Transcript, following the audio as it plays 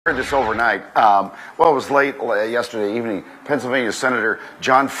This overnight. Well, it was late yesterday evening. Pennsylvania Senator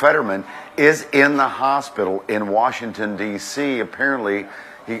John Fetterman is in the hospital in Washington, D.C. Apparently,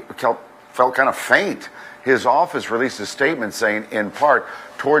 he felt kind of faint. His office released a statement saying, in part,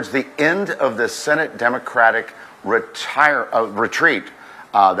 towards the end of the Senate Democratic retreat,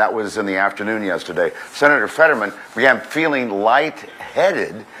 that was in the afternoon yesterday, Senator Fetterman began feeling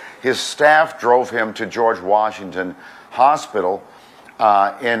lightheaded. His staff drove him to George Washington Hospital.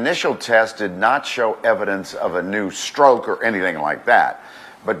 Initial tests did not show evidence of a new stroke or anything like that,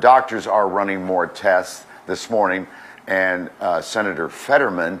 but doctors are running more tests this morning, and Senator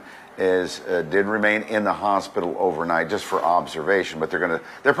Fetterman did remain in the hospital overnight just for observation. But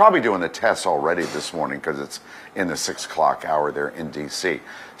they're probably doing the tests already this morning because it's in the 6 o'clock hour there in D.C.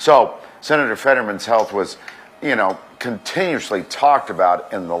 So Senator Fetterman's health was, continuously talked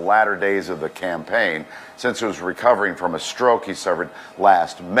about in the latter days of the campaign since he was recovering from a stroke he suffered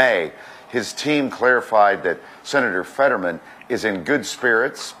last May. His team clarified that Senator Fetterman is in good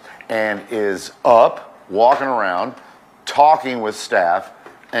spirits and is up, walking around, talking with staff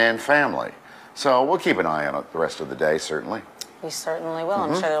and family. So we'll keep an eye on it the rest of the day, certainly. We certainly will.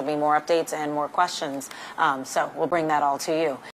 I'm sure there'll be more updates and more questions. So we'll bring that all to you.